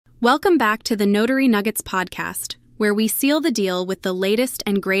Welcome back to the Notary Nuggets Podcast, where we seal the deal with the latest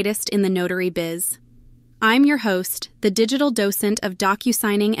and greatest in the notary biz. I'm your host, the digital docent of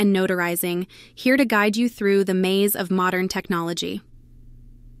docu-signing and notarizing, here to guide you through the maze of modern technology.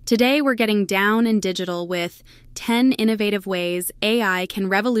 Today, we're getting down and digital with 10 innovative ways AI can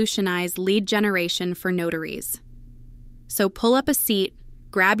revolutionize lead generation for notaries. So pull up a seat,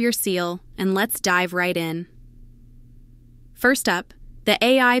 grab your seal, and let's dive right in. First up, the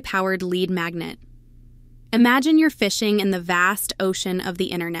AI-powered lead magnet. Imagine you're fishing in the vast ocean of the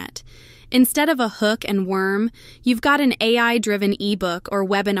internet. Instead of a hook and worm, you've got an AI-driven ebook or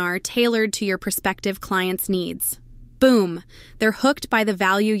webinar tailored to your prospective client's needs. Boom! They're hooked by the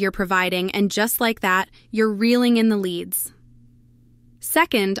value you're providing, and just like that, you're reeling in the leads.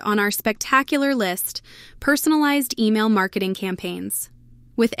 Second on our spectacular list, personalized email marketing campaigns.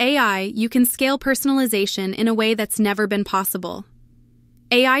 With AI, you can scale personalization in a way that's never been possible.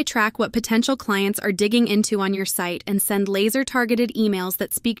 AI track what potential clients are digging into on your site and send laser-targeted emails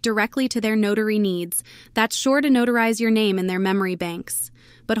that speak directly to their notary needs. That's sure to notarize your name in their memory banks.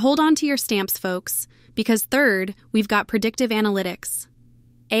 But hold on to your stamps, folks, because third, we've got predictive analytics.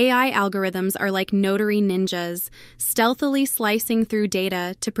 AI algorithms are like notary ninjas, stealthily slicing through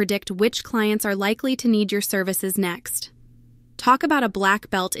data to predict which clients are likely to need your services next. Talk about a black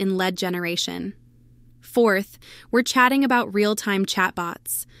belt in lead generation. Fourth, we're chatting about real-time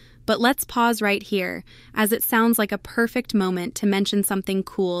chatbots. But let's pause right here, as it sounds like a perfect moment to mention something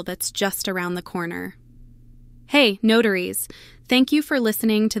cool that's just around the corner. Hey, notaries! Thank you for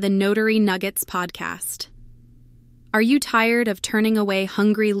listening to the Notary Nuggets Podcast. Are you tired of turning away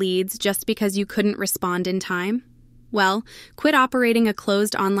hungry leads just because you couldn't respond in time? Well, quit operating a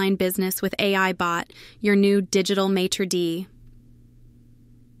closed online business with AI Bot, your new digital maitre d'.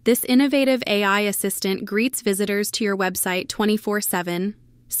 This innovative AI assistant greets visitors to your website 24/7,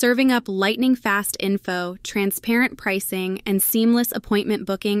 serving up lightning-fast info, transparent pricing, and seamless appointment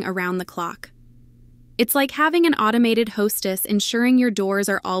booking around the clock. It's like having an automated hostess ensuring your doors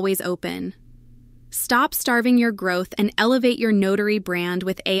are always open. Stop starving your growth and elevate your notary brand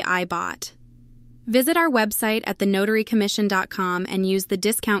with AI Bot. Visit our website at thenotarycommission.com and use the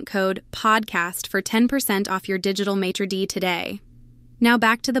discount code PODCAST for 10% off your digital maitre d' today. Now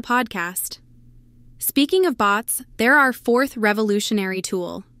back to the podcast. Speaking of bots, they're our fourth revolutionary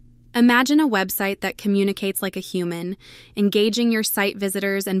tool. Imagine a website that communicates like a human, engaging your site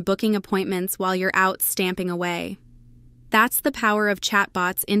visitors and booking appointments while you're out stamping away. That's the power of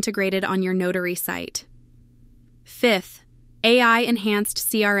chatbots integrated on your notary site. Fifth, AI-enhanced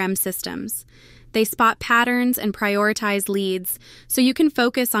CRM systems. They spot patterns and prioritize leads, so you can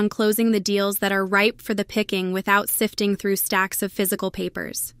focus on closing the deals that are ripe for the picking without sifting through stacks of physical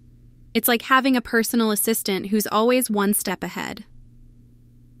papers. It's like having a personal assistant who's always one step ahead.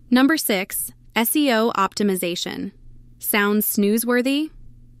 Number 6, SEO optimization. Sounds snoozeworthy?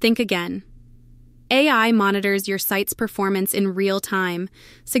 Think again. AI monitors your site's performance in real time,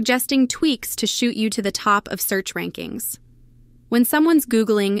 suggesting tweaks to shoot you to the top of search rankings. When someone's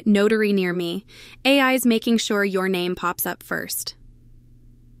Googling notary near me, AI's making sure your name pops up first.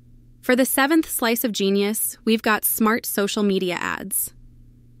 For the 7th slice of genius, we've got smart social media ads.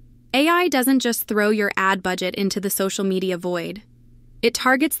 AI doesn't just throw your ad budget into the social media void. It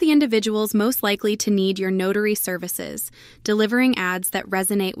targets the individuals most likely to need your notary services, delivering ads that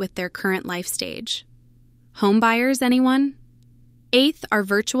resonate with their current life stage. Home buyers, anyone? 8th are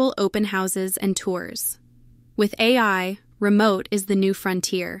virtual open houses and tours. With AI, remote is the new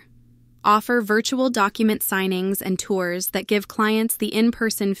frontier. Offer virtual document signings and tours that give clients the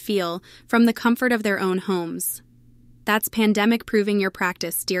in-person feel from the comfort of their own homes. That's pandemic-proving your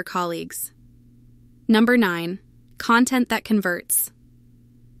practice, dear colleagues. Number 9, content that converts.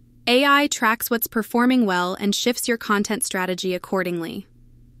 AI tracks what's performing well and shifts your content strategy accordingly.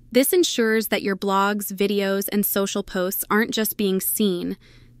 This ensures that your blogs, videos, and social posts aren't just being seen,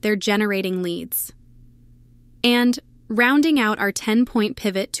 they're generating leads. And rounding out our 10-point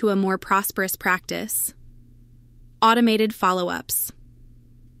pivot to a more prosperous practice, automated follow-ups.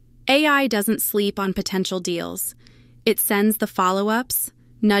 AI doesn't sleep on potential deals. It sends the follow-ups,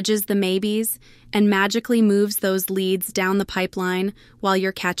 nudges the maybes, and magically moves those leads down the pipeline while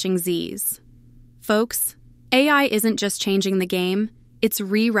you're catching Z's. Folks, AI isn't just changing the game, it's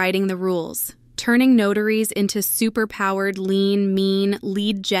rewriting the rules, turning notaries into super-powered, lean, mean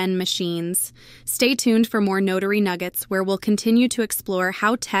lead gen machines. Stay tuned for more Notary Nuggets, where we'll continue to explore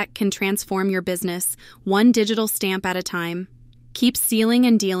how tech can transform your business, one digital stamp at a time. Keep sealing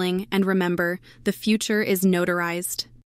and dealing, and remember, the future is notarized.